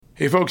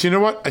Hey folks, you know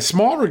what? A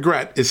small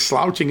regret is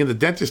slouching in the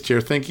dentist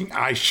chair thinking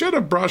I should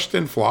have brushed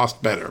and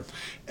flossed better.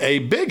 A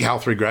big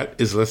health regret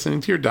is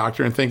listening to your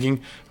doctor and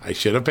thinking I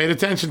should have paid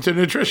attention to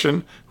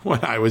nutrition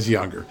when I was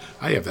younger.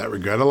 I have that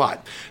regret a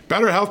lot.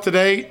 Better health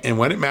today and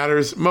when it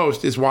matters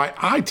most is why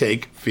I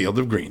take Field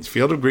of Greens.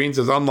 Field of Greens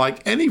is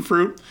unlike any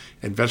fruit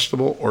and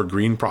vegetable or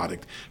green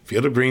product.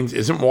 Field of Greens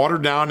isn't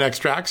watered down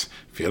extracts.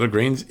 Field of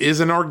Greens is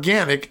an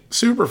organic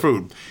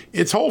superfood.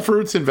 It's whole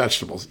fruits and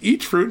vegetables.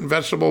 Each fruit and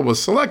vegetable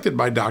was selected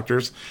by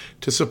doctors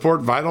to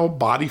support vital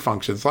body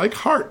functions like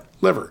heart,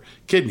 liver,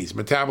 kidneys,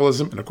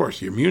 metabolism, and of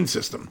course, your immune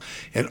system.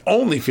 And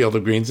only Field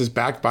of Greens is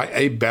backed by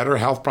a better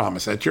health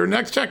promise. At your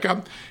next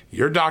checkup,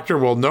 your doctor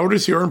will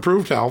notice your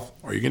improved health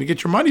or you're going to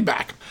get your money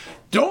back.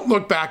 Don't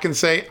look back and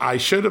say, I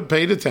should have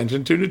paid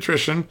attention to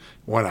nutrition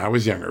when I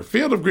was younger.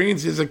 Field of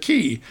Greens is a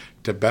key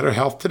to better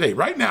health today,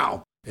 right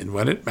now, and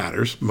when it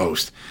matters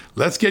most.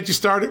 Let's get you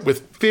started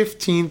with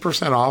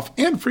 15% off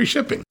and free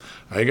shipping.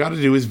 All you got to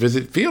do is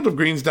visit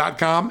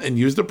fieldofgreens.com and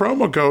use the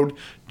promo code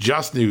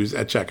JUSTNEWS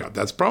at checkout.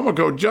 That's promo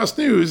code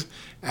JUSTNEWS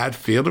at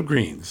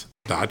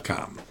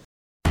fieldofgreens.com.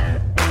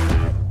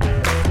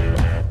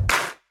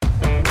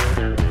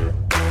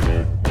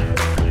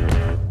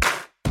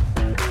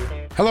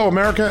 Hello,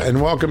 America,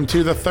 and welcome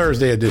to the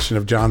Thursday edition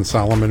of John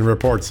Solomon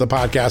Reports, the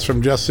podcast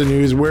from Just the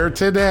News, where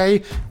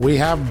today we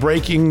have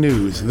breaking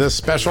news. The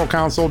special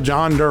counsel,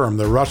 John Durham,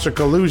 the Russia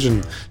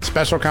collusion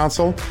special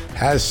counsel,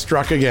 has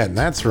struck again.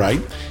 That's right.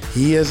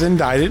 He is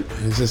indicted.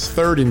 It's his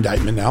third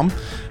indictment now.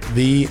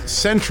 The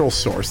central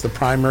source, the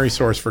primary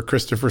source for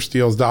Christopher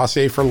Steele's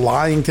dossier for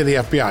lying to the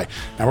FBI.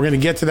 Now, we're going to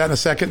get to that in a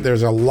second.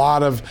 There's a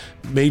lot of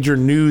major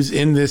news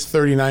in this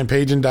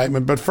 39-page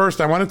indictment. But first,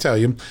 I want to tell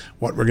you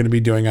what we're going to be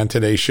doing on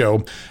today's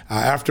show.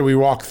 After we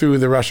walk through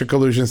the Russia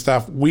collusion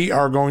stuff, we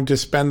are going to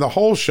spend the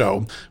whole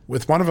show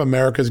with one of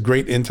America's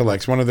great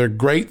intellects, one of their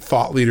great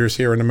thought leaders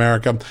here in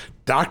America,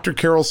 Dr.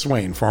 Carol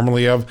Swain,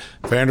 formerly of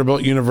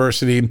Vanderbilt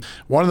University,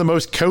 one of the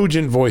most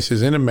cogent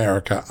voices in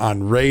America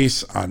on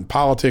race, on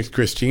politics,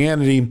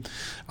 Christianity,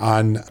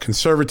 on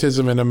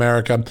conservatism in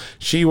America.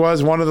 She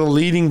was one of the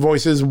leading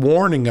voices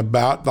warning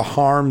about the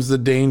harms, the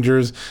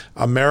dangers,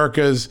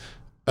 America's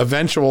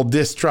eventual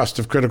distrust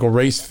of critical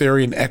race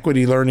theory and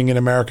equity learning in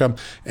America.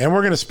 And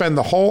we're going to spend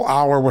the whole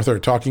hour with her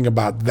talking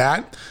about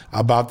that,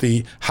 about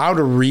the how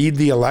to read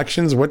the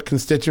elections. What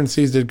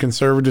constituencies did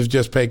conservatives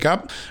just pick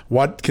up?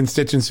 What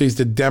constituencies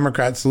did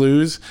Democrats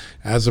lose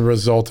as a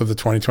result of the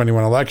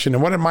 2021 election?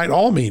 And what it might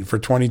all mean for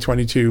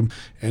 2022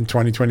 and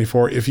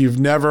 2024. If you've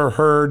never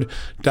heard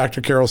Dr.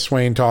 Carol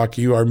Swain talk,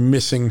 you are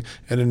missing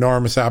an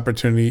enormous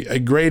opportunity, a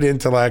great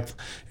intellect,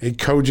 a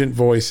cogent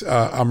voice.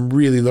 I'm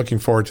really looking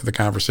forward to the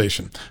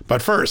conversation.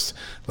 But first,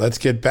 let's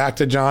get back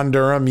to John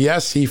Durham.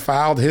 Yes, he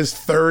filed his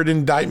third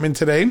indictment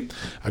today,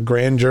 a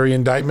grand jury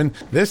indictment,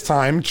 this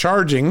time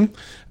charging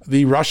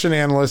the Russian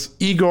analyst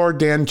Igor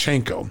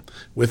Danchenko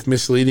with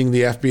misleading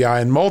the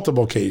FBI on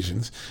multiple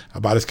occasions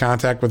about his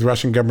contact with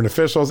Russian government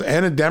officials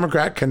and a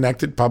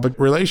Democrat-connected public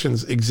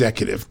relations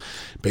executive.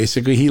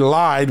 Basically, he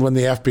lied when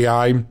the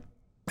FBI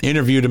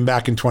interviewed him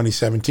back in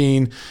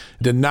 2017,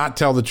 did not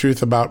tell the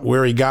truth about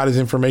where he got his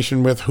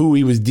information with, who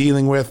he was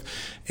dealing with.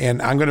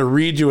 And I'm going to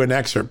read you an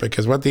excerpt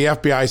because what the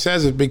FBI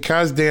says is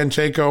because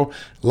Danchenko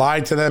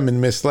lied to them and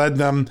misled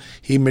them,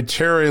 he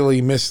materially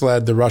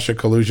misled the Russia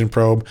collusion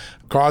probe,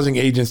 causing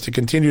agents to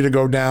continue to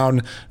go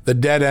down the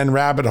dead-end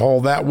rabbit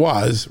hole that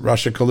was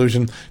Russia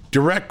collusion.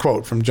 Direct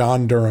quote from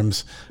John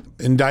Durham's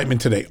indictment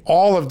today.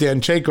 All of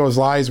Danchenko's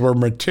lies were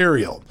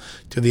material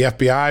to the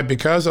FBI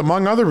because,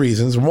 among other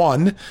reasons,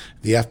 one,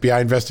 the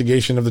FBI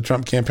investigation of the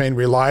Trump campaign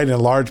relied in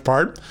large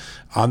part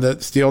on the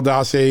Steele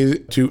dossier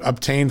to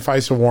obtain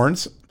FISA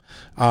warrants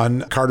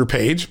on Carter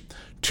Page.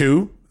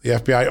 Two, the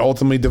FBI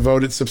ultimately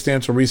devoted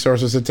substantial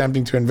resources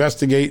attempting to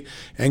investigate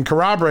and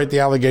corroborate the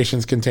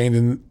allegations contained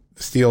in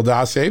Steele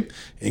dossier,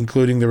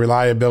 including the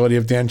reliability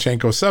of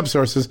Danchenko's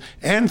subsources,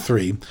 and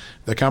three,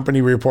 the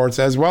company reports,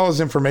 as well as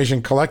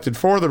information collected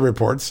for the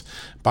reports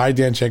by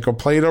Danchenko,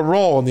 played a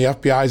role in the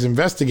FBI's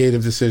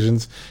investigative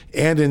decisions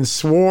and in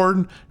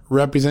sworn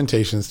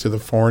representations to the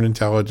Foreign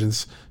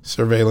Intelligence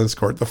Surveillance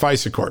Court, the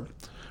FISA court.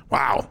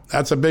 Wow,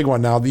 that's a big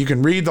one. Now, you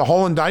can read the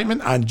whole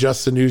indictment on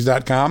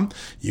justthenews.com.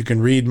 You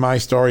can read my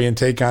story and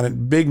take on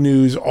it. Big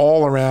news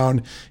all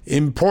around,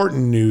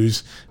 important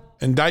news.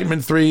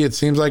 Indictment 3, it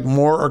seems like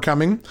more are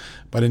coming,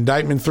 but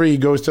indictment 3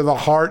 goes to the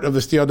heart of the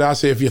Steele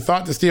dossier. If you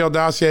thought the Steele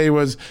dossier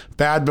was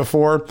bad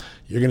before,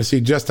 you're going to see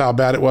just how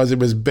bad it was. It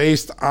was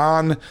based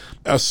on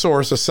a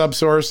source, a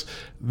subsource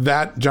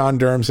that John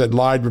Durham said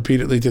lied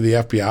repeatedly to the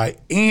FBI.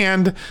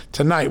 And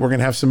tonight, we're going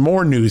to have some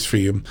more news for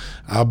you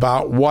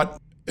about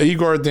what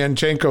Igor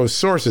Danchenko's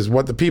sources,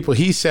 what the people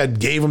he said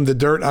gave him the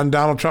dirt on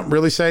Donald Trump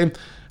really say.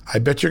 I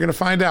bet you're going to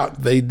find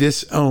out they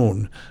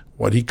disown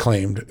what he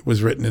claimed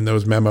was written in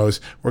those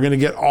memos. We're going to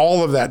get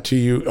all of that to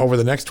you over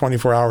the next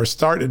 24 hours.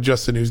 Start at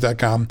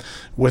justthenews.com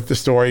with the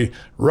story.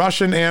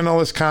 Russian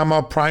analyst,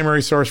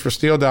 primary source for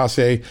Steele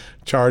dossier,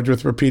 charged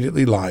with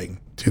repeatedly lying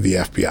to the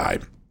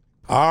FBI.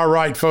 All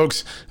right,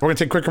 folks, we're going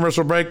to take a quick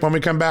commercial break. When we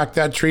come back,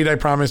 that treat I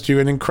promised you,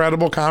 an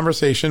incredible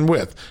conversation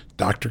with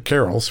Dr.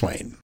 Carol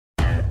Swain.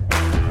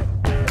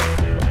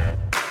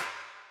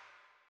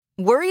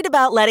 Worried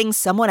about letting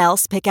someone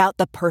else pick out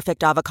the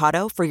perfect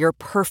avocado for your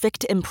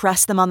perfect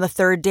impress them on the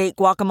third date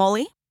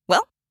guacamole?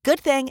 Well, good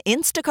thing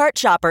Instacart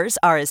shoppers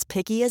are as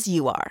picky as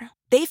you are.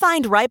 They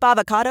find ripe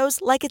avocados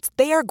like it's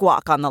their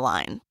guac on the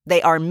line. They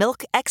are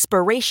milk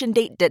expiration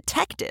date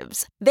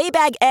detectives. They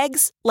bag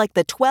eggs like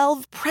the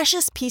 12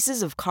 precious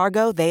pieces of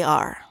cargo they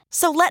are.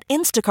 So let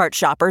Instacart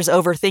shoppers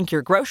overthink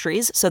your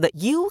groceries so that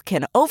you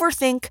can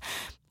overthink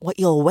what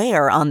you'll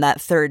wear on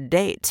that third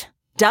date.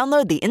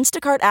 Download the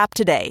Instacart app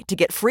today to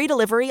get free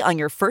delivery on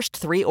your first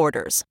 3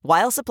 orders,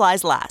 while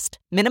supplies last.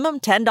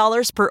 Minimum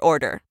 $10 per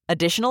order.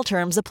 Additional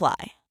terms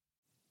apply.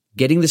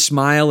 Getting the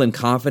smile and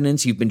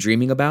confidence you've been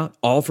dreaming about,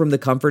 all from the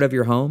comfort of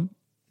your home,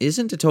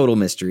 isn't a total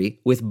mystery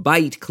with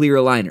Byte clear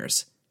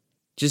aligners.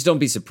 Just don't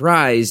be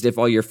surprised if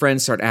all your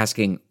friends start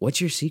asking, "What's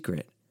your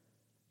secret?"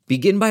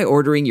 Begin by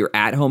ordering your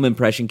at-home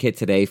impression kit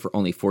today for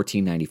only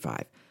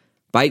 $14.95.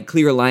 Byte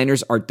clear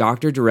aligners are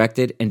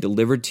doctor-directed and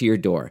delivered to your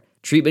door.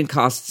 Treatment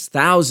costs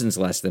thousands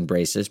less than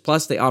braces,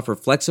 plus they offer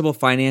flexible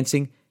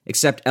financing,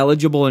 accept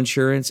eligible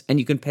insurance, and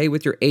you can pay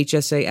with your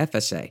HSA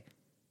FSA.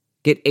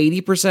 Get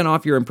 80%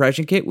 off your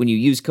impression kit when you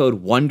use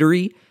code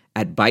WONDERY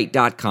at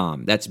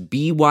Byte.com. That's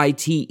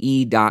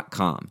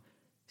BYTE.com.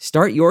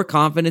 Start your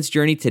confidence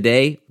journey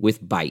today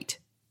with Byte.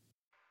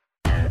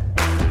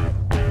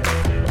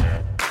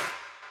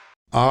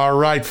 All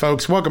right,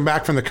 folks, welcome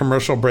back from the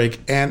commercial break.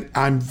 And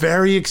I'm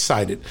very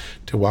excited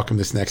to welcome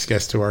this next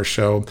guest to our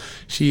show.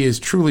 She is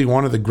truly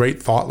one of the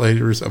great thought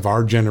leaders of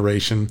our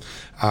generation,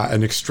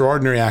 an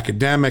extraordinary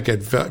academic at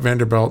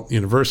Vanderbilt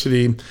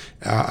University,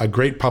 a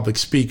great public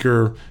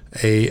speaker,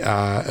 a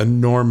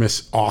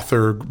enormous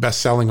author,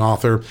 best-selling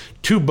author,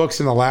 2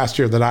 books in the last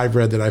year that I've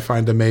read that I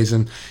find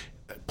amazing.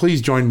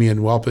 Please join me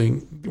in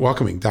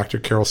welcoming Dr.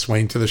 Carol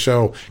Swain to the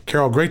show.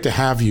 Carol, great to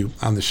have you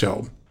on the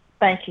show.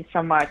 Thank you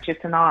so much.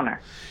 It's an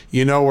honor.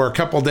 You know, we're a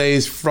couple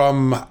days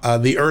from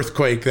the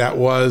earthquake that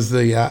was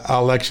the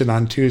election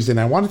on Tuesday. And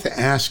I wanted to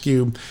ask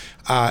you,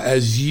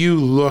 as you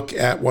look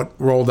at what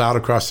rolled out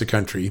across the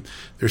country,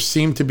 there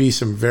seem to be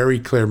some very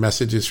clear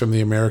messages from the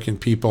American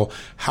people.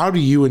 How do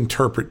you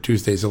interpret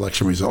Tuesday's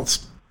election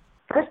results?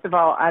 First of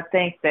all, I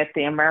think that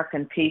the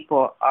American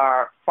people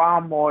are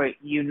far more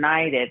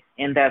united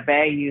in their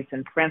values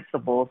and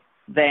principles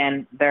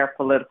than their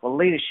political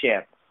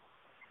leadership.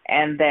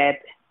 And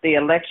that the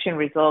election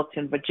results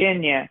in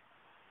Virginia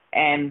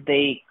and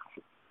the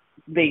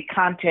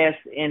contest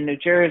in New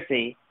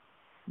Jersey,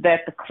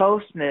 that the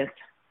closeness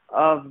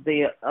of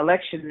the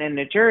election in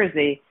New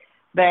Jersey,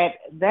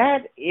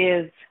 that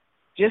is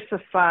just a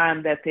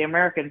sign that the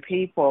American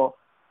people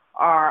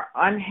are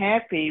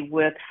unhappy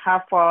with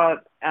how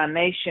far our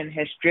nation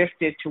has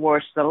drifted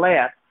towards the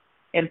left.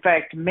 In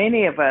fact,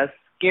 many of us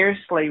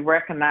scarcely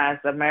recognize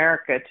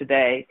America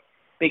today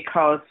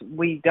because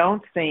we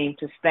don't seem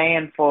to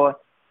stand for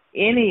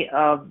any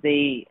of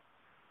the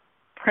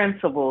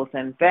principles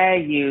and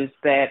values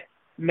that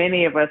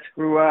many of us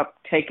grew up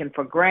taking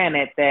for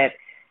granted. That,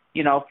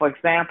 you know, for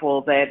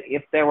example, that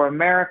if there were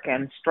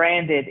Americans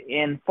stranded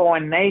in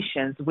foreign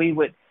nations, we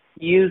would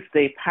use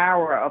the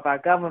power of our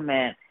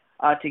government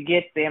to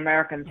get the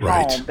Americans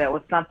home. That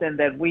was something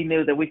that we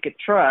knew that we could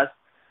trust.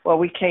 Well,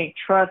 we can't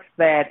trust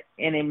that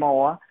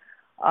anymore.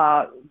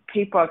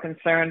 People are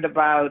concerned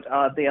about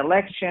the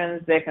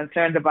elections. They're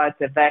concerned about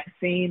the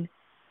vaccine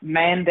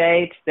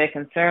mandates. They're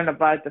concerned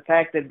about the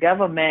fact that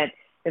government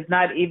is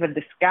not even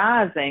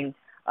disguising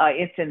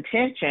its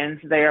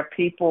intentions. There are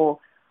people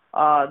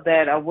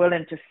that are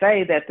willing to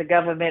say that the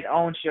government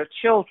owns your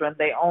children,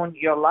 they own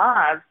your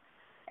lives,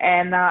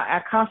 and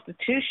our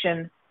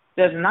Constitution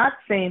does not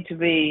seem to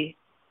be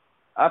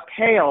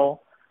upheld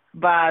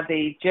by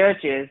the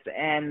judges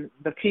and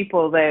the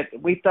people that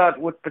we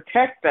thought would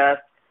protect us,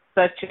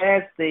 such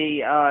as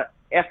the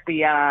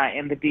FBI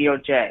and the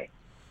DOJ.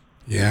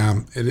 Yeah,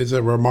 it is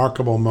a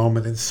remarkable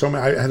moment. And so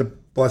many, I had a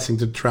blessing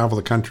to travel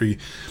the country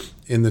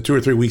in the 2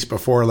 or 3 weeks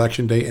before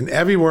Election Day. And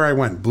everywhere I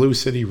went, blue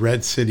city,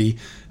 red city,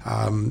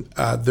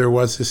 there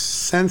was this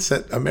sense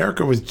that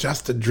America was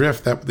just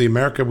adrift, that the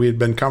America we had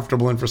been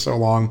comfortable in for so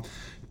long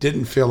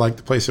didn't feel like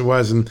the place it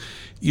was. And,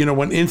 you know,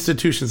 when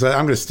institutions, I'm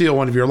going to steal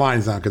one of your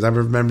lines now because I've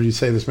remembered you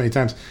say this many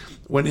times,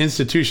 when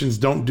institutions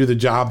don't do the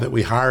job that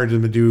we hired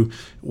them to do,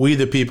 we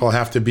the people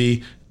have to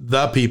be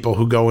the people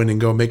who go in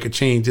and go make a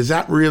change. Is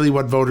that really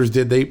what voters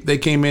did? They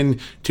came in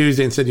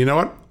Tuesday and said, you know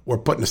what, we're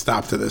putting a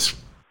stop to this.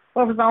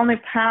 Well, it was the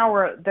only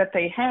power that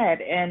they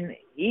had. And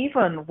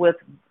even with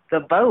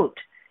the vote,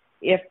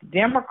 if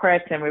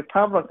Democrats and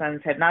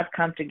Republicans had not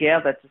come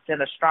together to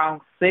send a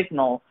strong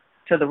signal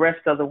to the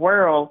rest of the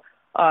world,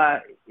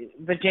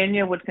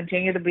 Virginia would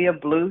continue to be a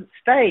blue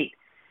state.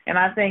 And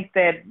I think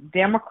that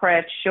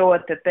Democrats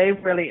showed that they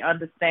really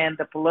understand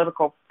the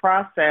political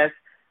process.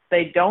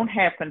 They don't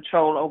have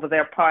control over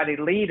their party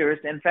leaders.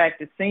 In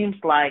fact, it seems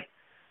like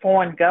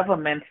foreign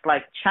governments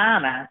like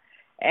China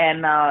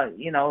And,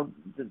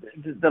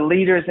 the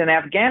leaders in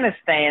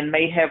Afghanistan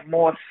may have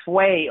more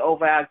sway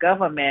over our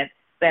government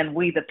than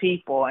we the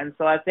people. And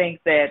so I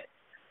think that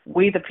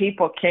we the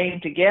people came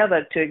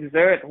together to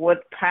exert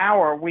what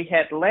power we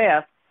had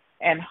left,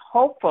 and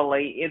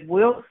hopefully it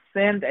will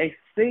send a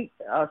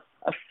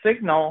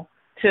signal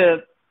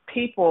to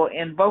people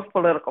in both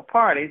political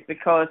parties,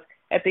 because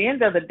at the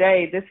end of the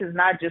day, this is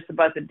not just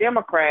about the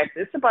Democrats,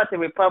 it's about the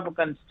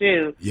Republicans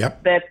too.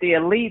 Yep. That the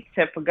elites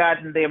have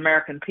forgotten the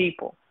American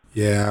people.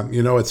 Yeah,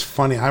 it's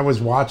funny. I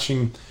was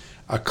watching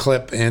a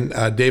clip, and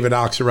David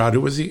Axelrod,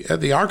 who was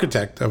the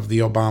architect of the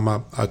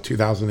Obama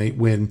 2008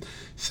 win,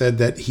 said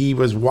that he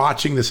was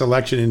watching this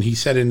election, and he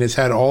said in his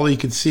head all he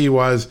could see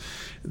was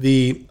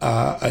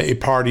a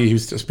party,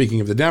 who's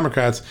speaking of the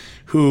Democrats,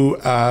 who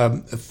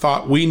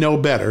thought we know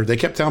better. They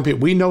kept telling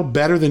people, we know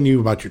better than you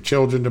about your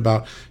children,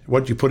 about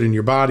what you put in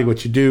your body,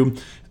 what you do.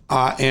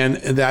 And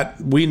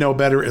that we know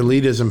better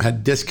elitism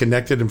had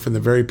disconnected them from the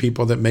very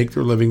people that make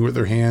their living with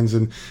their hands,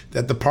 and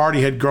that the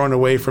party had grown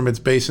away from its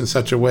base in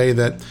such a way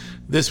that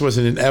this was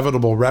an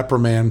inevitable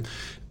reprimand.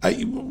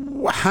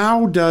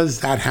 How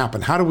does that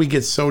happen? How do we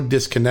get so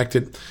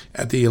disconnected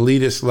at the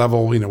elitist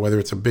level, whether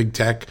it's a big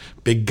tech,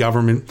 big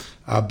government,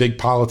 big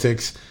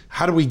politics?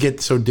 How do we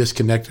get so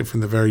disconnected from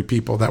the very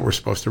people that we're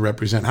supposed to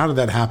represent? How did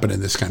that happen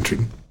in this country?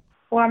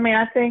 Well,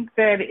 I think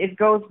that it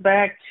goes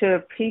back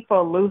to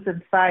people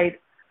losing sight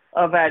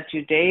of our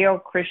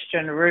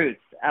Judeo-Christian roots.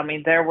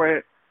 There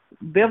were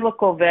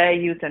biblical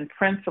values and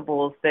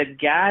principles that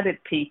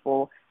guided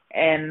people,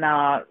 and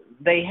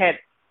they had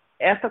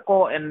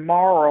ethical and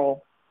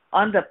moral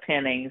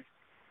underpinnings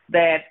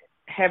that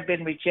have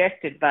been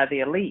rejected by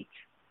the elite.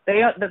 They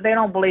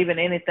don't believe in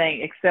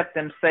anything except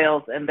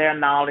themselves and their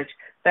knowledge,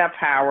 their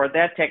power,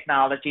 their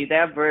technology,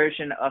 their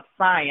version of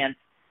science,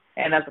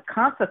 and as a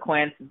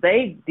consequence,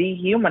 they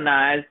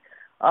dehumanize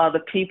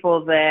the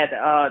people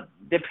that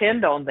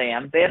depend on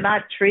them. They're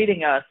not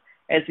treating us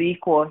as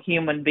equal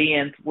human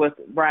beings with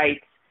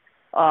rights,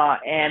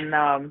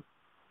 and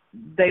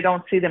they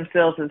don't see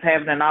themselves as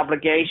having an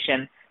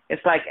obligation.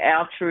 It's like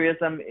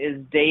altruism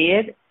is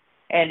dead,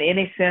 and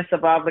any sense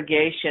of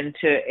obligation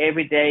to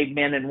everyday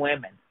men and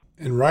women.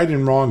 And right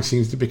and wrong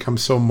seems to become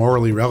so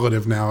morally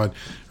relative now. And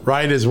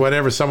right is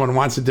whatever someone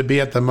wants it to be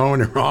at the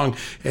moment, and wrong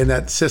in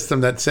that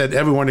system that said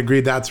everyone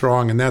agreed that's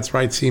wrong and that's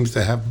right seems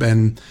to have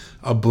been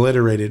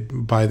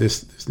obliterated by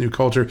this new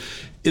culture.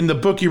 In the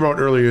book you wrote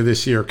earlier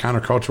this year,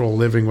 Countercultural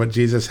Living, What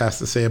Jesus Has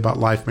to Say About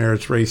Life,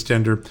 Marriage, Race,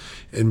 Gender,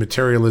 and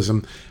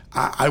Materialism,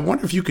 I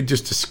wonder if you could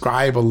just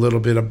describe a little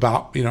bit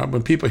about,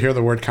 when people hear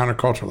the word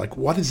counterculture, like,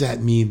 what does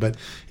that mean? But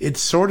it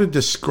sort of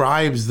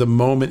describes the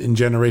moment and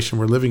generation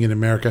we're living in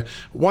America.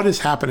 What has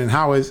happened, and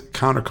how is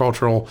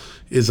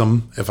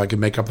counterculturalism, if I could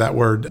make up that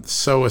word,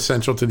 so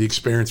essential to the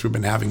experience we've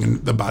been having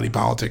in the body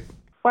politic?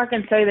 Well, I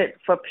can say that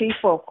for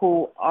people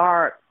who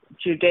are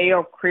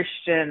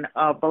Judeo-Christian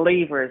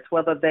believers,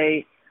 whether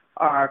they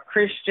are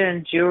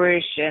Christian,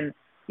 Jewish, and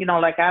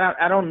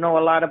I don't know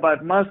a lot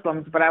about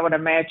Muslims, but I would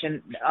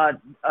imagine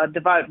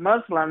devout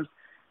Muslims,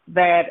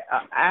 that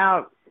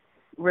our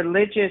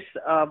religious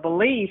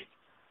beliefs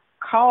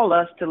call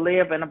us to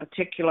live in a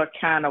particular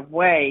kind of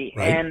way.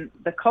 Right. And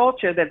the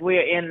culture that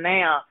we're in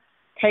now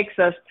takes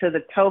us to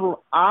the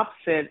total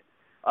opposite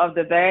of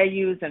the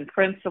values and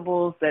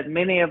principles that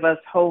many of us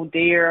hold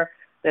dear,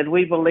 that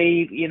we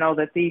believe,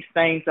 that these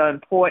things are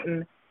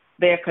important.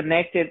 They're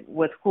connected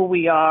with who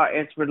we are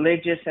as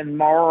religious and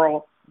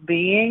moral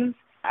beings.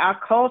 Our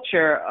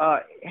culture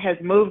has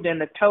moved in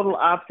the total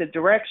opposite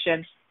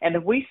direction, and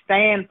if we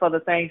stand for the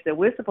things that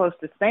we're supposed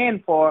to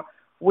stand for,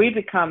 we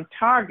become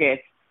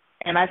targets.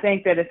 And I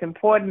think that it's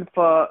important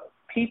for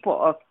people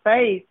of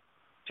faith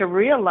to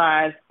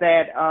realize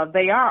that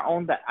they are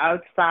on the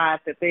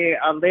outside, that they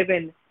are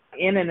living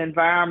in an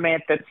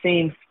environment that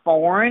seems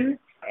foreign,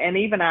 and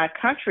even our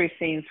country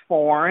seems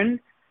foreign,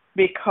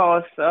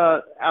 because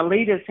our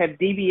leaders have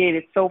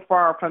deviated so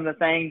far from the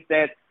things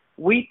that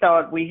we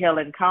thought we held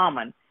in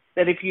common.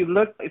 That if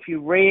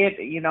you read,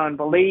 and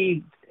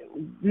believed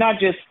not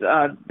just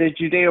the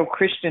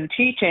Judeo-Christian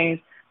teachings,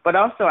 but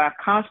also our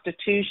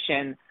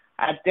Constitution,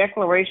 our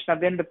Declaration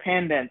of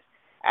Independence,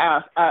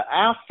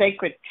 our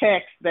sacred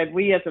text that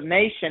we as a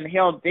nation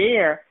held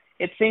dear,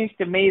 it seems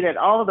to me that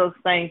all of those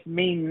things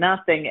mean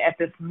nothing at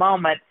this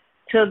moment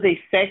to the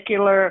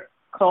secular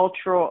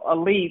cultural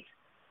elites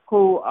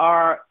who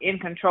are in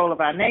control of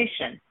our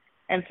nation.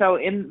 And so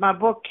in my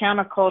book,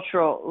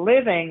 Countercultural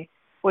Living,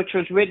 which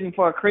was written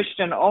for a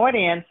Christian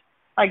audience,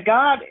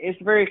 God is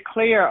very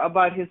clear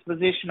about his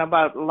position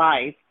about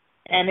life,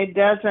 and it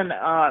doesn't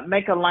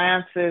make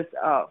allowances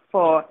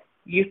for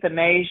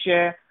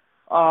euthanasia,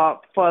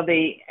 for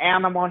the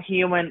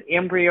animal-human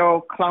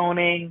embryo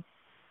cloning,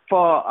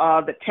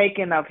 for the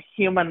taking of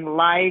human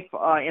life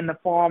in the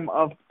form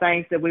of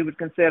things that we would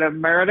consider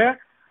murder.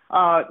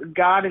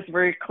 God is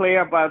very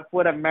clear about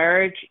what a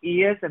marriage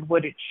is and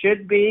what it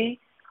should be.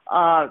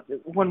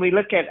 When we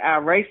look at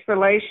our race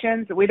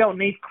relations, we don't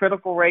need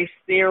critical race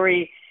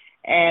theory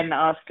and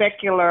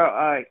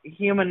secular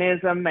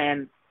humanism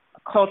and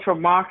cultural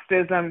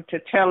Marxism to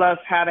tell us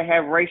how to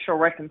have racial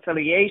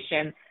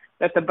reconciliation,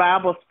 that the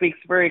Bible speaks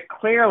very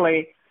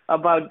clearly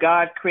about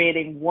God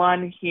creating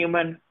one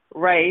human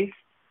race,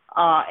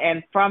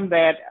 and from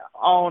that,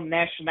 all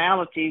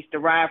nationalities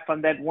derive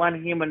from that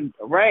one human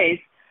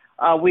race.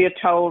 We are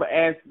told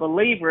as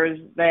believers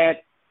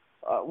that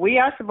we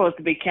are supposed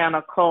to be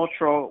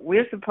countercultural.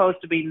 We're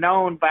supposed to be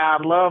known by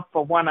our love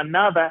for one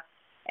another,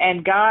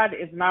 and God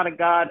is not a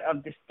God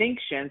of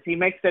distinctions. He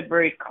makes that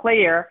very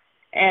clear,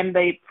 and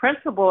the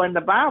principle in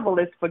the Bible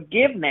is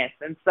forgiveness.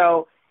 And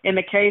so in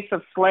the case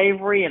of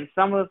slavery and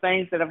some of the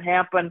things that have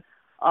happened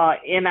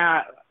in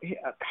our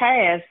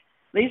past,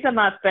 these are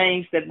not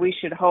things that we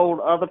should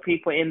hold other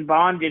people in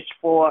bondage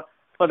for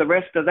the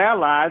rest of their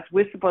lives.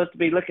 We're supposed to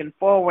be looking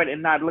forward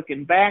and not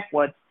looking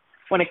backwards.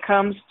 When it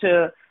comes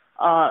to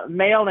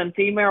male and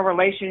female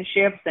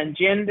relationships and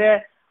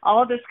gender,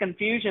 all this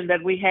confusion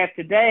that we have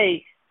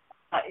today,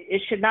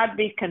 it should not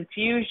be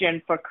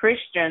confusion for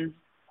Christians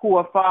who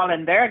are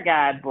following their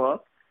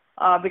guidebook,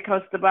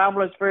 because the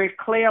Bible is very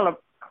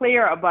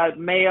clear about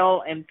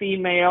male and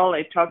female.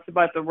 It talks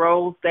about the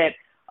roles that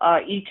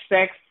each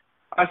sex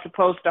are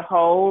supposed to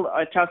hold.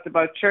 It talks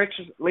about church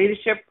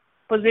leadership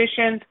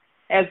positions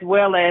as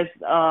well as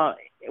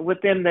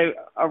within the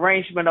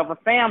arrangement of a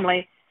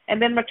family.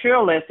 And then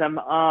materialism.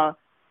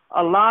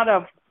 A lot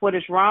of what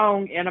is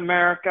wrong in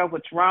America,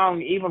 what's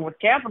wrong even with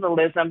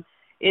capitalism,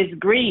 is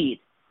greed.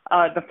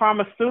 The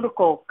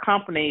pharmaceutical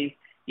companies,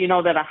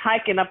 that are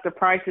hiking up the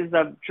prices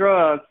of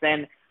drugs,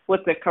 and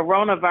with the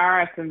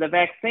coronavirus and the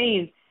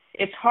vaccines,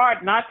 it's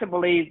hard not to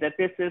believe that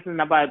this isn't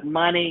about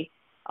money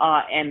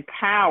and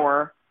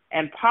power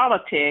and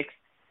politics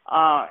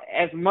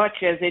as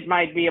much as it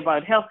might be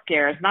about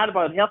healthcare. It's not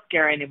about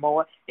healthcare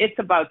anymore. It's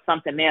about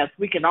something else.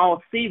 We can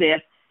all see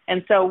this.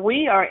 And so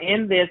we are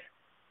in this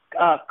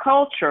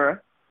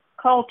culture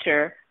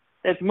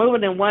that's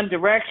moving in one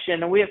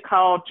direction, and we are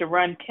called to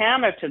run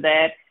counter to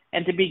that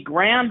and to be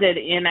grounded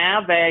in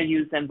our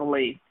values and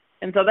beliefs.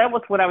 And so that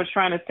was what I was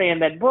trying to say in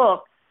that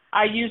book.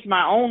 I used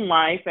my own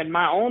life and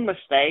my own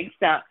mistakes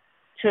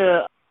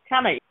to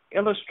kind of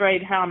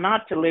illustrate how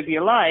not to live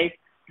your life.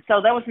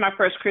 So that was my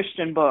first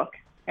Christian book,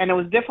 and it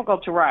was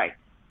difficult to write.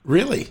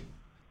 Really?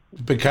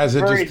 Because it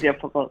Very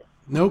difficult.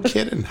 No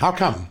kidding. How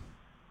come?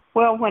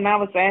 Well, when I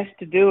was asked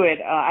to do it,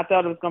 I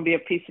thought it was going to be a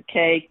piece of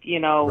cake.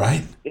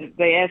 Right.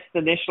 They asked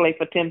initially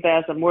for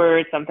 10,000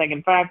 words. I'm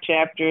thinking 5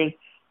 chapters,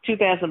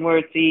 2,000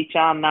 words each.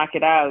 I'll knock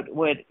it out.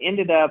 What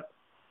ended up,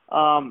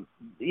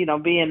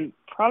 being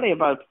probably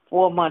about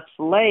 4 months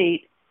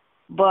late,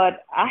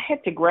 but I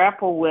had to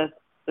grapple with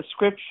the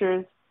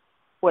scriptures,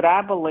 what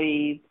I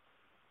believe,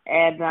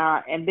 and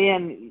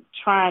then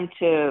trying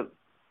to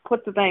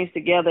put the things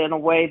together in a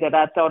way that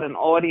I thought an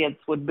audience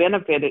would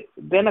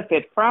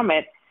benefit from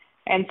it.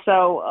 And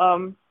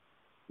so,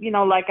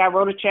 like I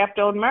wrote a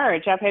chapter on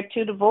marriage. I've had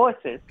 2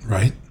 divorces.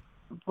 Right.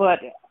 But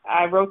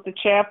I wrote the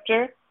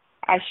chapter.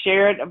 I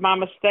shared my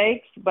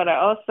mistakes, but I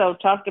also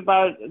talked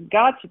about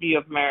God's view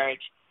of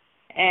marriage.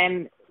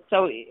 And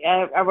so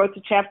I wrote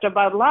the chapter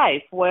about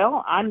life.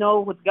 Well, I know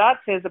what God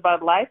says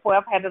about life. Well,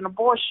 I've had an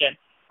abortion.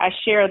 I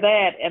share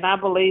that, and I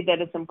believe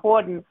that it's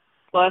important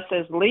for us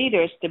as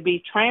leaders to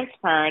be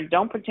transparent.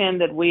 Don't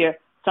pretend that we are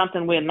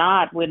something we're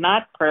not. We're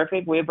not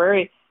perfect. We're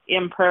very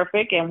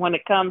imperfect. And when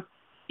it comes,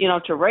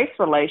 to race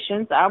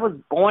relations, I was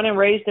born and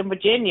raised in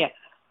Virginia.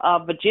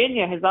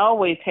 Virginia has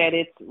always had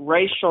its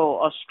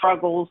racial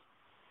struggles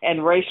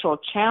and racial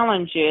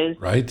challenges.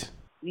 Right.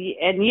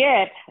 And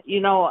yet,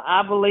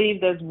 I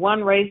believe there's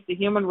one race, the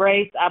human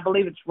race. I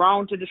believe it's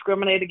wrong to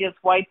discriminate against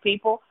white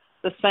people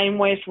the same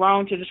way it's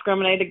wrong to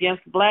discriminate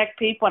against black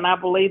people. And I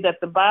believe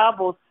that the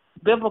Bible's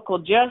biblical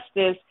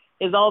justice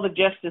is all the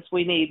justice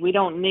we need. We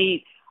don't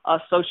need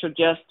social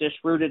justice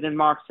rooted in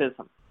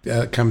Marxism.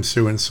 Comes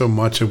through in so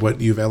much of what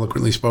you've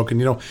eloquently spoken.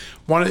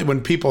 When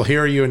people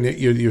hear you, and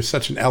you're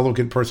such an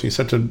eloquent person, you're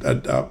such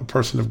a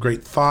person of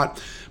great thought,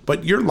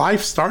 but your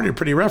life started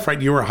pretty rough, right?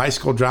 You were a high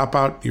school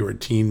dropout, you were a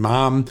teen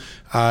mom,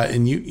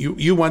 and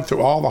you went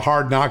through all the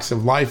hard knocks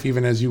of life,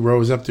 even as you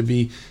rose up to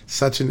be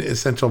such an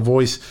essential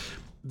voice.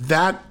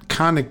 That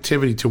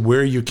connectivity to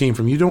where you came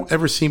from, you don't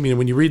ever seem,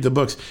 when you read the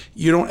books,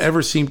 you don't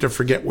ever seem to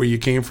forget where you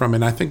came from.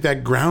 And I think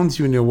that grounds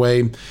you in a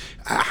way.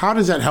 How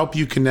does that help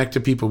you connect to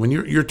people when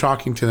you're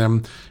talking to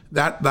them,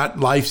 that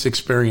life's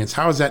experience?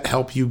 How does that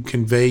help you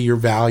convey your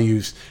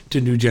values to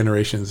new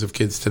generations of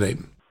kids today?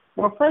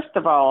 Well, first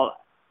of all,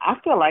 I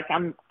feel like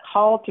I'm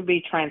called to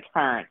be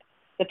transparent.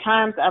 The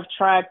times I've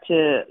tried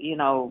to,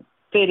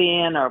 fit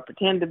in or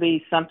pretend to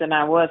be something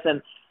I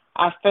wasn't,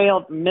 I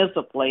failed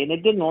miserably, and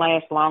it didn't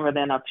last longer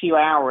than a few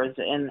hours.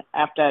 And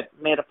after I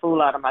made a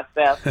fool out of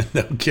myself,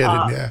 no kidding,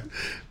 yeah.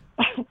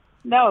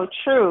 No,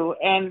 true.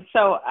 And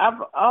so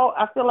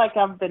I feel like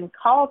I've been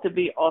called to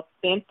be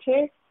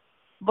authentic,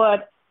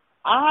 but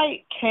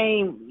I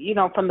came,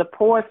 from the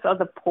poorest of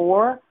the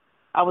poor.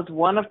 I was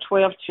one of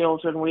 12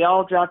 children. We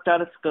all dropped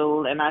out of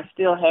school, and I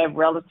still have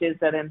relatives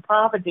that are in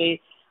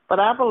poverty. But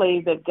I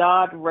believe that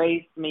God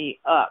raised me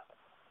up,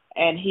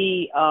 and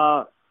He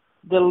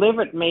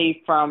delivered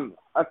me from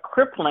a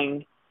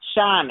crippling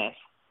shyness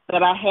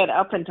that I had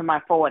up into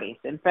my 40s.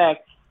 In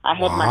fact, I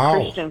had my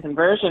Christian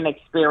conversion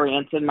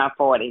experience in my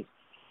 40s,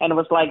 and it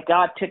was like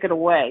God took it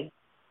away.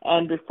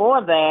 And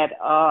before that,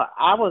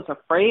 I was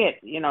afraid,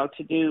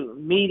 to do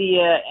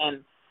media.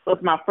 And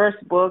with my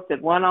first book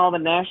that won all the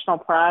national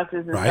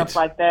prizes and stuff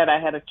like that, I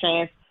had a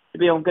chance to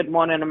be on Good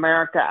Morning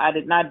America. I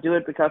did not do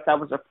it because I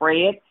was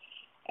afraid.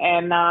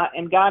 And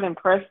God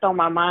impressed on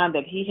my mind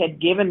that he had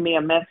given me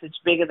a message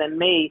bigger than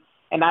me,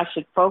 and I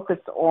should focus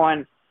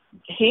on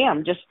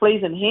him, just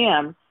pleasing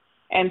him.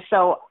 And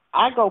so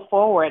I go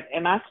forward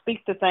and I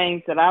speak the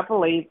things that I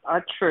believe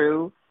are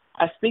true.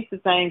 I speak the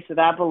things that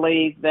I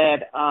believe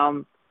that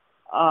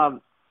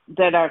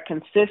that are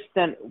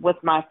consistent with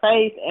my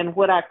faith and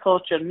what our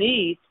culture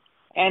needs.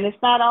 And it's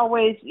not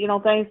always,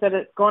 things that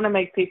are going to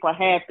make people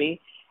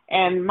happy.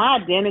 And my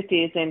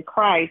identity is in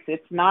Christ.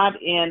 It's not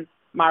in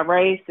my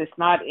race. It's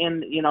not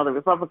in, the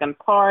Republican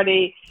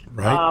Party.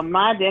 Right.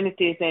 My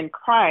identity is in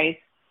Christ.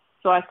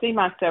 So I see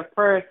myself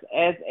first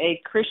as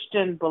a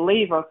Christian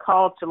believer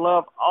called to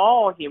love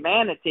all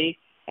humanity.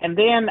 And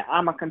then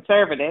I'm a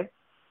conservative.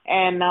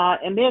 And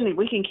then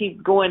we can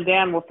keep going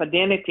down with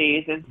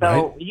identities. And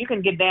so you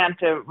can get down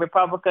to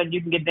Republican,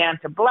 you can get down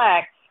to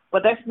black,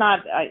 but that's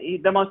not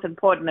the most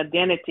important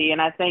identity.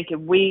 And I think if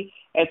we,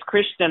 as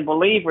Christian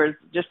believers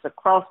just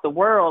across the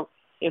world,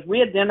 if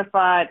we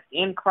identified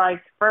in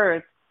Christ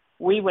first,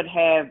 we would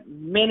have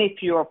many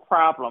fewer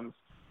problems.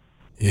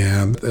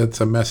 Yeah,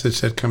 that's a message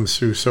that comes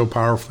through so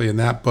powerfully in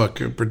that book,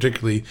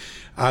 particularly.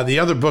 The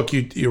other book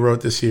you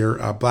wrote this year,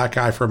 Black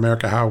Eye for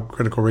America, How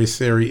Critical Race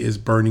Theory is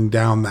Burning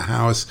Down the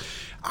House.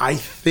 I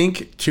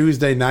think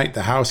Tuesday night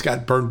the House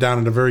got burnt down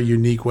in a very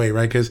unique way,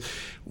 right? Because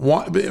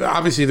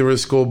obviously there were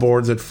school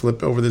boards that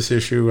flipped over this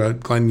issue.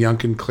 Glenn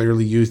Youngkin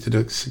clearly used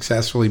it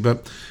successfully.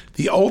 But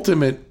the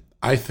ultimate,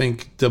 I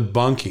think,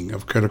 debunking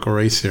of critical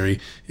race theory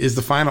is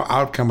the final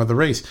outcome of the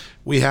race.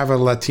 We have a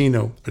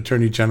Latino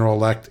attorney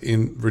general-elect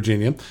in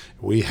Virginia.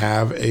 We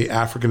have a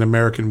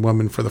African-American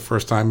woman for the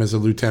first time as a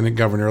lieutenant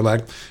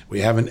governor-elect.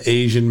 We have an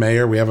Asian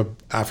mayor. We have an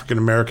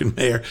African-American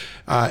mayor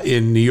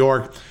in New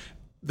York.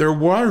 There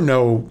were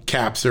no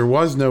caps. There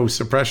was no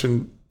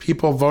suppression.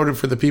 People voted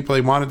for the people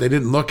they wanted. They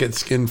didn't look at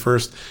skin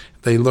first.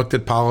 They looked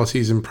at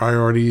policies and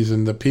priorities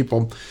and the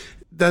people.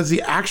 Does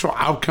the actual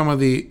outcome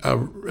of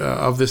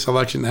of this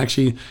election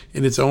actually,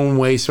 in its own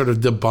way, sort of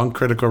debunk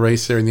critical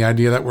race theory and the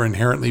idea that we're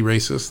inherently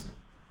racist?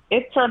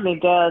 It certainly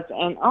does.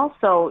 And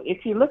also,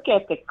 if you look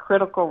at the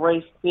critical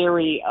race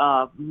theory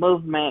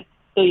movement,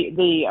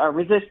 the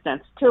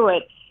resistance to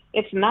it,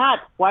 it's not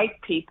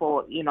white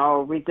people,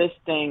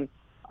 resisting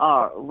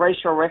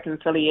racial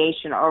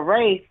reconciliation or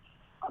race.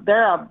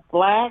 There are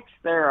blacks,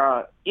 there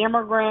are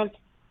immigrants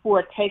who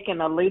are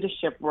taking a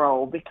leadership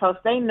role because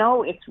they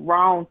know it's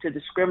wrong to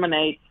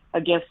discriminate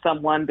against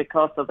someone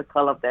because of the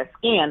color of their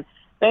skin.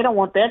 They don't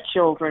want their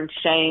children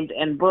shamed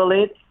and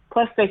bullied.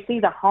 Plus, they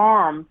see the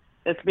harm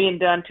that's being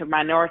done to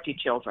minority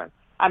children.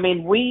 I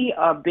mean, we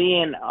are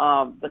being,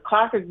 the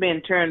clock is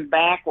being turned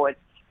backwards.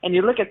 And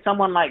you look at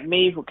someone like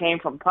me who came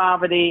from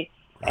poverty,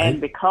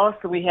 and because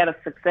we had a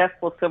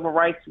successful civil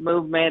rights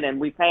movement and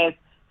we passed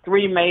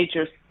 3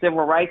 major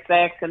civil rights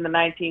acts in the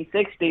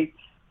 1960s,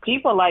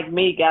 people like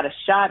me got a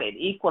shot at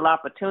equal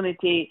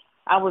opportunity.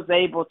 I was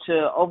able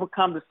to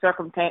overcome the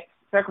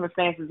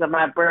circumstances of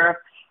my birth.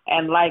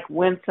 And like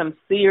Winsome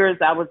Sears,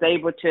 I was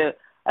able to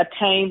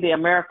attain the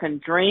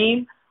American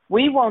dream.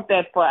 We want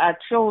that for our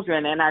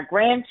children and our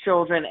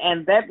grandchildren,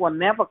 and that will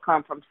never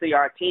come from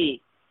CRT.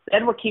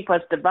 That will keep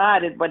us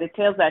divided, but it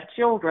tells our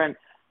children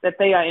that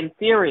they are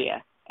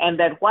inferior and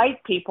that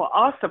white people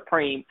are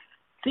supreme.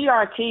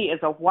 CRT is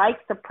a white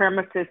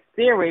supremacist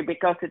theory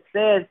because it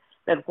says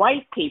that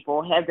white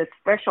people have this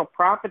special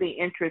property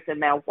interest in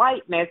their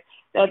whiteness,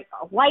 that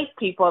white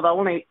people are the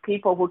only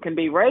people who can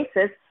be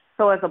racist.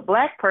 So as a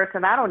black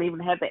person, I don't even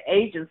have the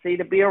agency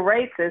to be a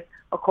racist,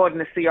 according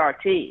to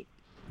CRT.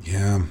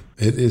 Yeah,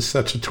 it is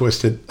such a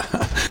twisted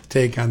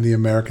take on the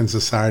American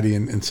society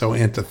and so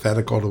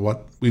antithetical to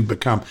what we've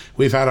become.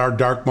 We've had our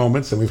dark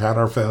moments and we've had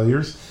our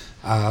failures,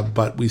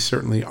 but we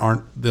certainly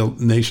aren't the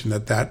nation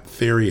that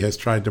theory has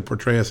tried to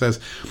portray us as.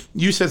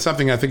 You said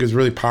something I think is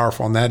really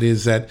powerful, and that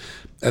is that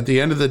at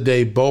the end of the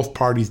day, both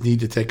parties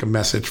need to take a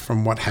message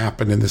from what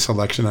happened in this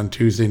election on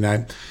Tuesday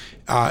night.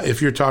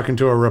 If you're talking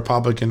to a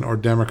Republican or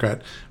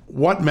Democrat,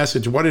 what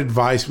message, what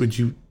advice would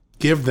you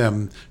give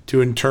them to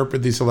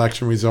interpret these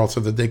election results so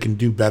that they can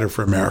do better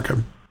for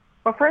America?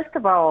 Well, first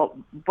of all,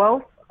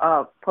 both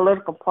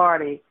political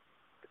parties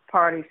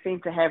seem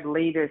to have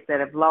leaders that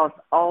have lost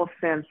all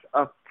sense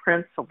of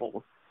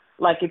principles.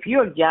 Like if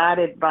you're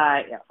guided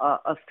by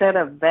a set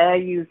of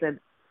values and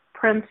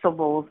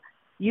principles,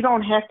 you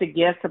don't have to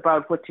guess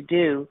about what to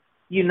do.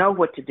 You know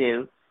what to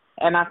do.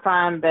 And I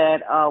find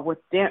that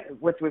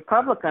with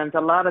Republicans,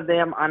 a lot of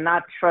them are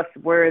not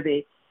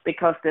trustworthy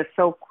because they're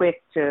so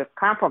quick to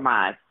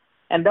compromise.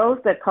 And those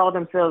that call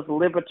themselves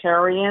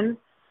libertarians,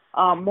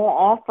 more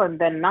often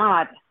than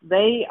not,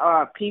 they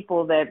are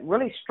people that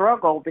really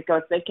struggle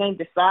because they can't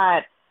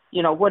decide,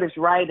 what is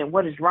right and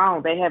what is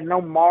wrong. They have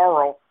no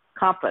moral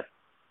compass.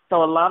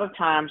 So a lot of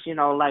times,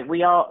 like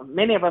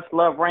many of us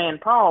love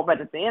Rand Paul,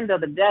 but at the end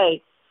of the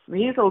day,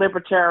 he's a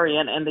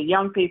libertarian and the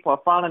young people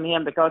are following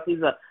him because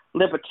he's a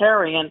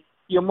libertarian.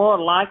 You're more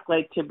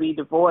likely to be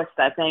divorced,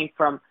 I think,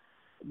 from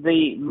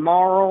the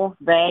moral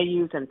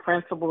values and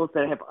principles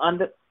that have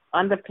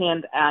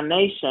underpinned our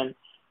nation,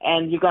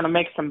 and you're going to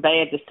make some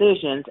bad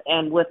decisions.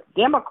 And with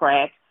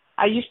Democrats,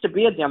 I used to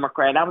be a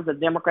Democrat. I was a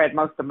Democrat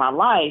most of my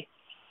life.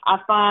 I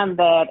find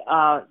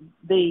that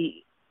the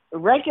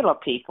regular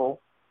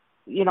people,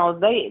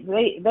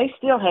 they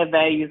still have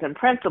values and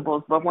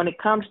principles, but when it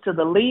comes to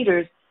the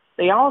leaders,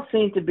 they all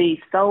seem to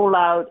be sold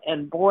out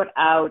and bought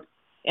out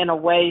in a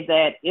way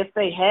that if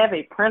they have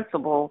a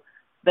principle,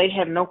 they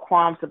have no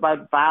qualms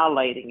about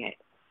violating it.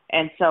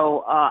 And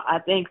so I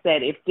think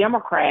that if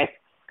Democrats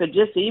could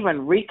just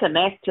even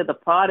reconnect to the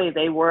party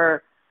they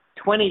were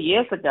 20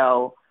 years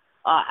ago,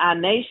 our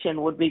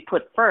nation would be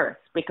put first.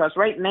 Because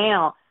right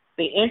now,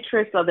 the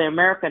interests of the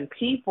American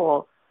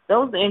people,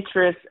 those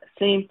interests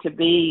seem to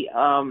be,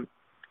 to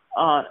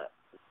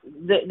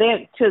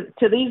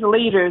these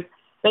leaders,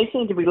 they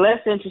seem to be less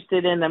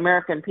interested in the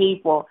American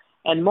people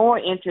and more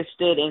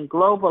interested in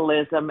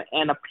globalism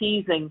and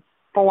appeasing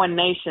foreign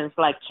nations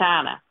like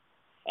China.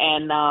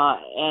 And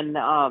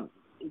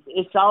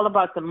it's all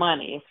about the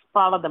money. It's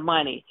follow the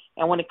money.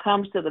 And when it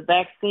comes to the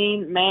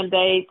vaccine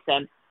mandates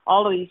and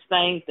all of these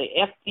things, the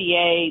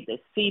FDA, the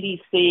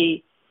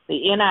CDC,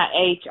 the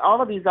NIH,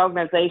 all of these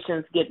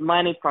organizations get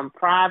money from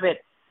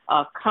private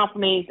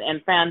companies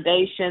and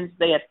foundations.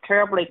 They are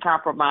terribly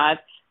compromised.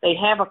 They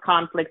have a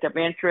conflict of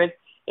interest.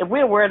 If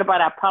we're worried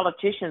about our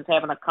politicians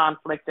having a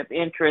conflict of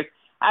interest,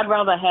 I'd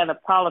rather have a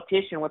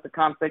politician with a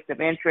conflict of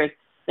interest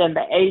than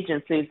the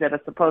agencies that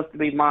are supposed to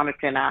be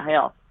monitoring our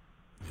health.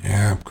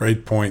 Yeah,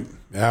 great point.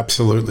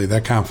 Absolutely.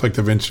 That conflict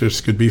of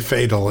interest could be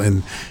fatal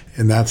in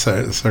that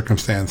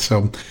circumstance.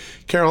 So,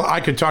 Carol, I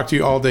could talk to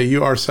you all day.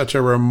 You are such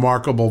a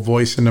remarkable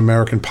voice in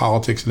American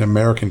politics and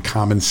American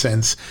common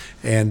sense.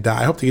 And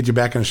I hope to get you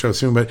back on the show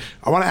soon. But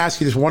I want to ask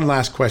you just one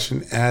last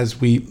question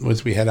as we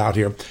head out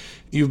here.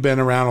 You've been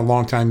around a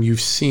long time.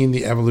 You've seen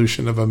the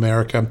evolution of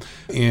America.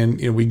 And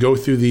we go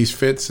through these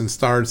fits and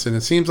starts. And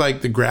it seems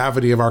like the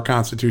gravity of our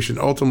Constitution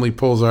ultimately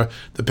pulls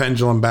the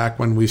pendulum back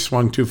when we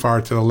swung too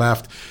far to the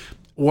left.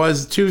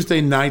 Was Tuesday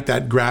night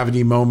that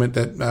gravity moment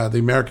that the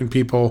American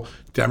people,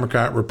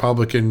 Democrat,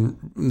 Republican,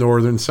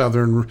 Northern,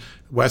 Southern,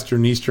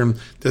 Western, Eastern,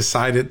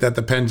 decided that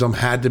the pendulum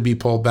had to be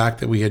pulled back,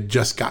 that we had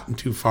just gotten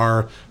too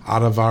far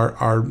out of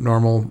our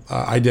normal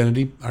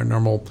identity, our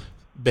normal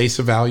base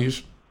of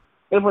values?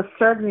 It was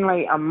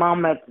certainly a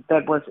moment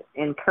that was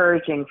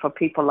encouraging for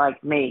people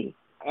like me.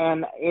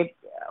 And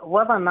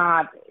whether or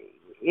not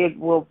it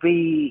will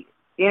be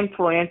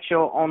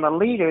influential on the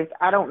leaders,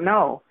 I don't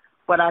know.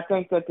 But I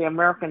think that the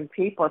American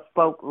people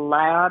spoke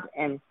loud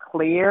and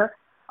clear.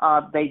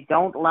 They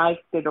don't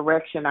like the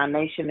direction our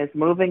nation is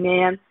moving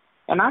in.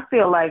 And I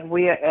feel like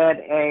we are at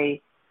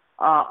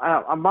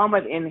a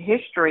moment in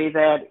history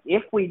that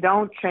if we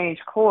don't change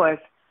course,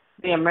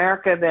 the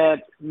America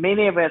that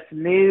many of us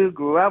knew,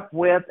 grew up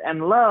with,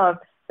 and loved,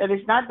 that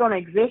it's not going to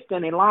exist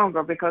any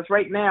longer, because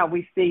right now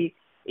we see,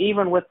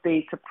 even with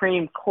the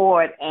Supreme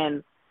Court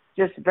and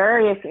just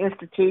various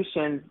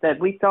institutions that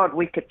we thought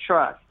we could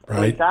trust, right.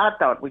 At least I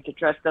thought we could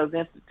trust those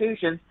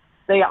institutions,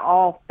 they are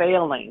all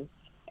failing.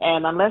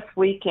 And unless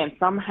we can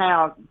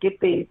somehow get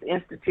these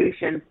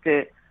institutions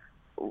to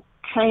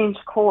change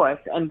course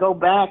and go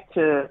back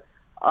to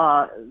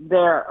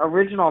their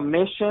original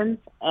missions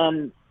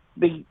and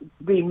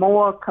be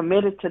more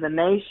committed to the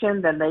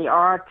nation than they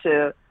are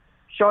to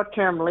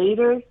short-term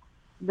leaders,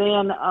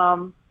 then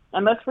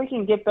unless we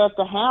can get that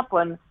to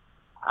happen,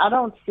 I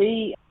don't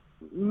see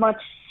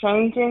much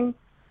changing.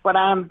 But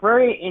I'm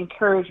very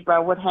encouraged by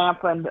what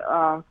happened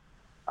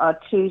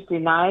Tuesday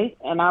night,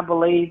 and I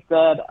believe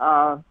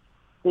that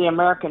the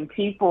American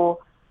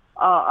people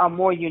are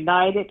more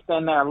united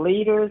than their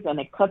leaders, and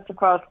it cuts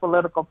across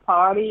political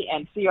party.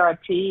 And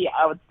CRT,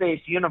 I would say,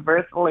 is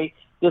universally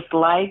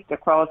disliked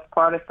across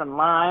partisan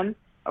lines,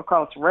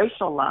 across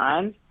racial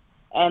lines,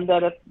 and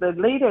that if the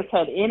leaders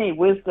had any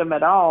wisdom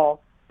at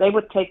all, they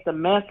would take the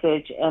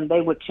message and they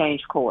would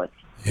change course.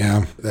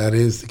 Yeah, that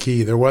is the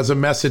key. There was a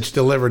message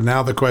delivered.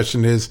 Now the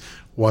question is,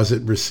 was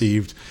it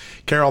received?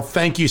 Carol,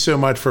 thank you so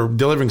much for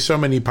delivering so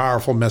many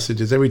powerful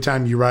messages. Every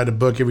time you write a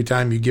book, every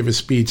time you give a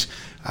speech,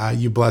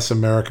 you bless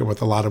America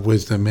with a lot of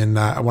wisdom. And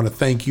I want to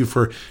thank you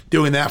for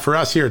doing that for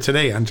us here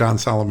today on John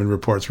Solomon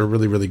Reports. We're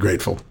really, really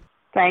grateful.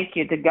 Thank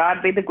you. To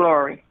God be the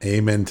glory.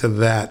 Amen to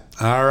that.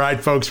 All right,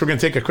 folks, we're going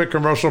to take a quick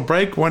commercial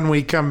break. When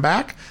we come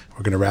back,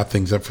 we're going to wrap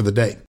things up for the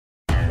day.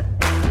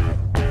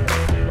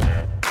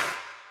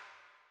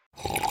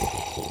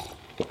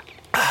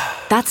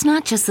 That's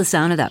not just the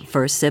sound of that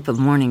first sip of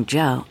Morning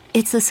Joe.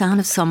 It's the sound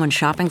of someone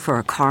shopping for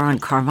a car on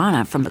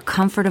Carvana from the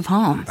comfort of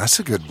home. That's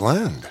a good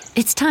blend.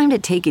 It's time to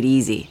take it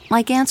easy,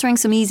 like answering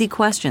some easy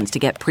questions to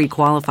get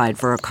pre-qualified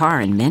for a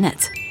car in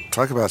minutes.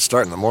 Talk about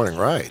starting the morning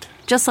right.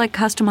 Just like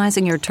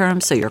customizing your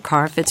terms so your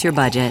car fits your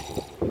budget.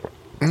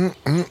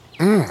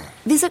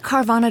 Visit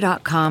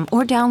Carvana.com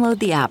or download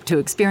the app to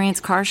experience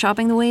car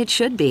shopping the way it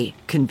should be.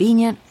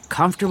 Convenient,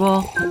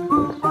 comfortable.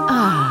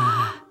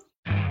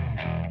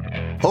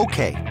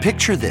 Okay,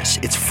 picture this.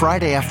 It's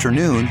Friday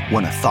afternoon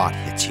when a thought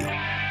hits you.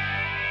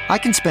 I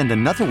can spend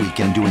another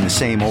weekend doing the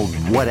same old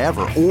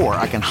whatever, or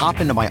I can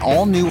hop into my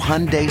all-new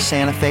Hyundai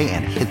Santa Fe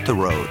and hit the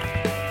road.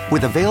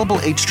 With available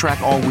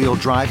H-Track all-wheel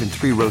drive and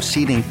 3-row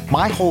seating,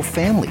 my whole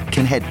family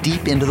can head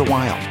deep into the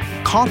wild.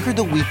 Conquer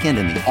the weekend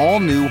in the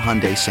all-new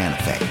Hyundai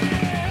Santa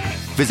Fe.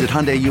 Visit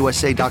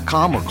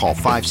HyundaiUSA.com or call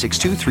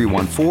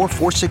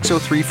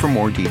 562-314-4603 for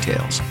more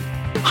details.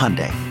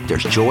 Hyundai,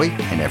 there's joy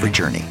in every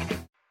journey.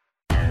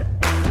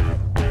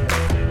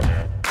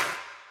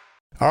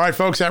 All right,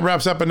 folks, that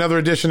wraps up another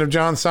edition of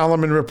John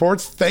Solomon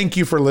Reports. Thank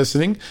you for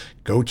listening.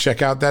 Go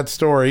check out that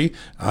story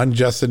on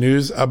Just the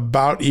News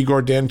about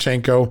Igor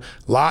Danchenko.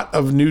 A lot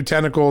of new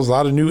tentacles, a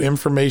lot of new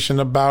information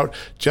about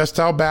just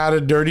how bad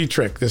a dirty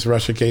trick this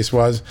Russia case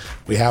was.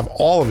 We have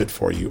all of it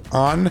for you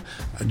on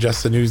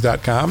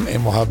justthenews.com,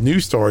 and we'll have new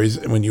stories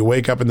when you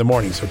wake up in the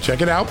morning. So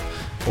check it out.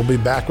 We'll be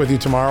back with you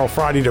tomorrow,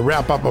 Friday, to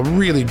wrap up a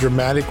really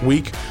dramatic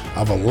week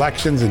of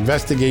elections,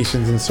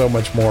 investigations, and so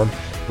much more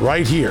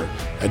right here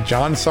at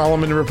John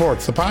Solomon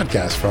Reports, the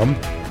podcast from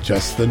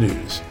Just the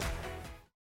News.